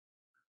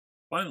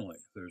Finally,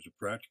 there's a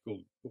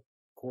practical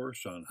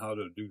course on how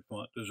to do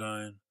font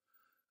design.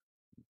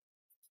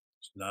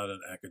 It's not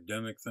an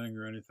academic thing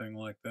or anything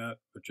like that,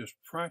 but just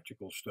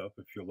practical stuff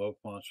if you love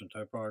fonts and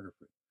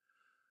typography.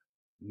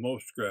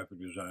 Most graphic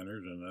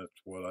designers, and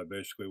that's what I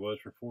basically was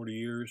for 40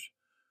 years,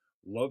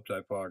 love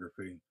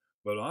typography,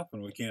 but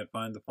often we can't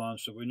find the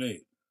fonts that we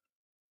need.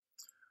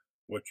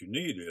 What you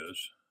need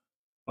is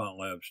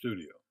Fontlab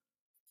Studio.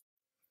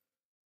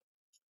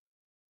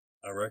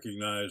 I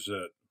recognize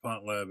that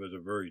Fontlab is a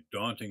very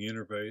daunting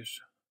interface,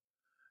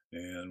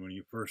 and when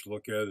you first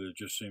look at it, it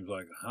just seems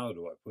like, how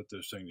do I put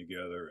this thing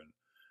together,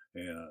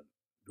 and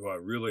do I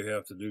really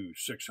have to do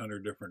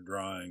 600 different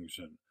drawings?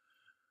 And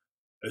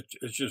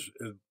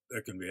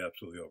it can be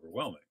absolutely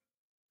overwhelming.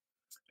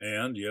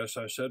 And yes,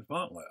 I said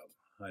Fontlab.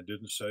 I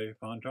didn't say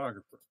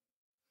Fontographer.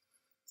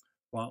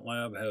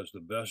 Fontlab has the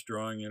best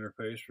drawing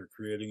interface for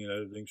creating and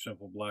editing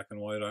simple black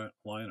and white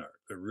line art.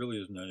 There really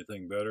isn't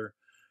anything better.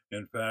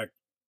 In fact,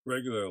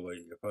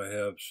 regularly, if I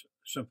have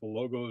simple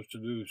logos to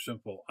do,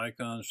 simple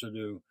icons to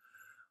do,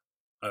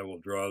 I will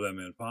draw them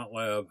in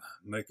Fontlab,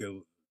 make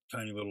a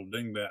tiny little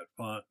dingbat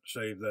font,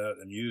 save that,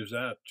 and use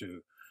that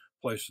to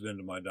place it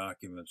into my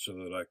document so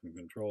that I can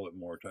control it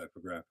more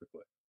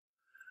typographically.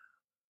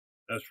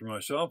 As for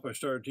myself, I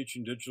started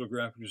teaching digital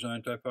graphic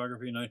design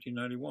typography in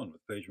 1991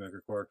 with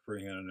PageMaker, Quark,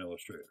 Freehand, and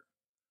Illustrator.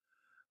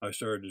 I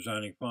started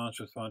designing fonts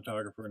with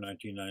Fontographer in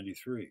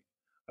 1993.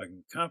 I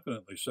can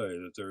confidently say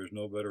that there is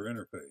no better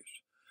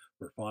interface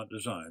for font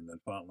design than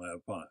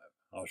Fontlab 5.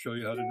 I'll show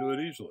you how to do it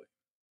easily.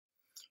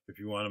 If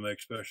you want to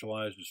make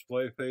specialized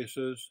display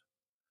faces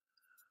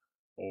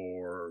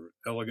or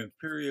elegant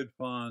period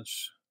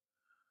fonts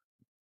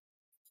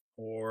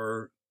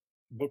or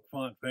book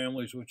font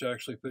families which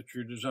actually fit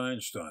your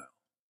design style,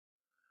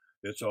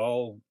 it's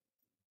all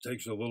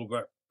takes a little bit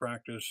of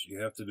practice. You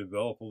have to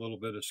develop a little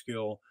bit of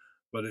skill,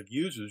 but it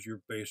uses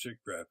your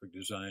basic graphic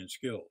design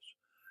skills.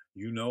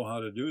 You know how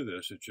to do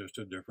this, it's just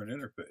a different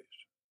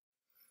interface.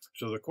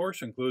 So the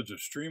course includes a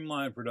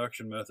streamlined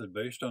production method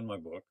based on my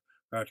book,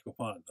 Practical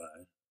Font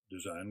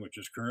Design, which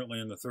is currently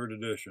in the 3rd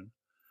edition.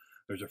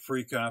 There's a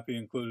free copy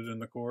included in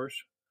the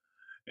course,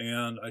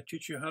 and I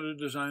teach you how to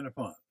design a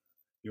font.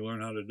 You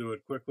learn how to do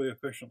it quickly,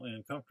 efficiently,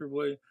 and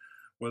comfortably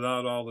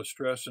without all the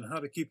stress, and how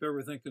to keep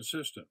everything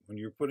consistent. When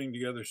you're putting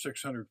together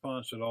 600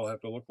 fonts that all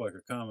have to look like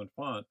a common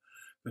font,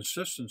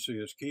 consistency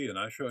is key, and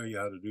I show you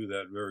how to do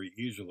that very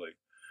easily.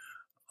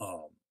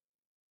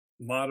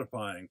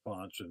 Modifying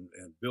fonts and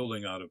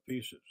building out of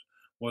pieces.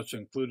 What's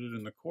included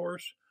in the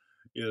course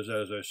is,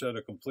 as I said,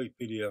 a complete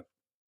PDF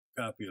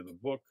copy of the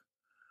book,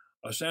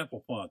 a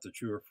sample font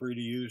that you are free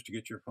to use to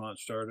get your font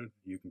started.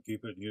 You can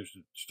keep it and use it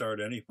to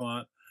start any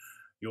font.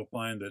 You'll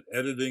find that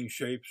editing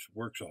shapes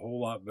works a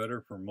whole lot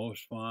better for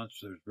most fonts.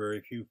 There's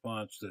very few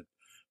fonts that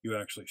you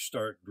actually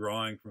start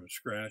drawing from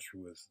scratch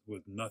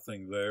with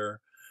nothing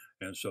there.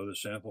 And so the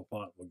sample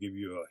font will give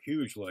you a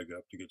huge leg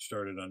up to get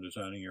started on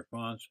designing your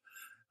fonts.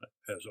 It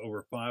has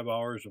over 5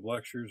 hours of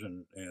lectures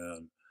and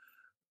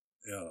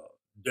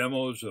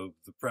demos of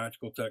the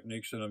practical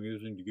techniques that I'm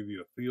using to give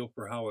you a feel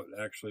for how it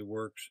actually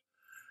works.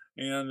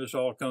 And this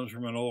all comes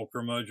from an old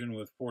curmudgeon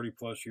with 40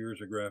 plus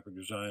years of graphic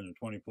design and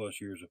 20 plus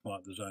years of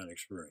font design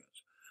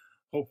experience.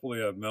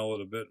 Hopefully I've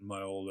mellowed a bit in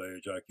my old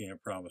age. I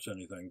can't promise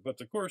anything, but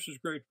the course is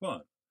great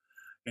fun,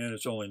 and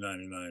it's only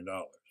 $99.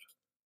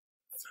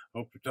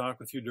 Hope to talk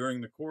with you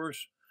during the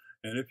course,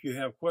 and if you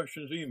have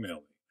questions, email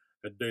me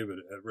at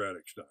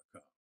david@radix.com.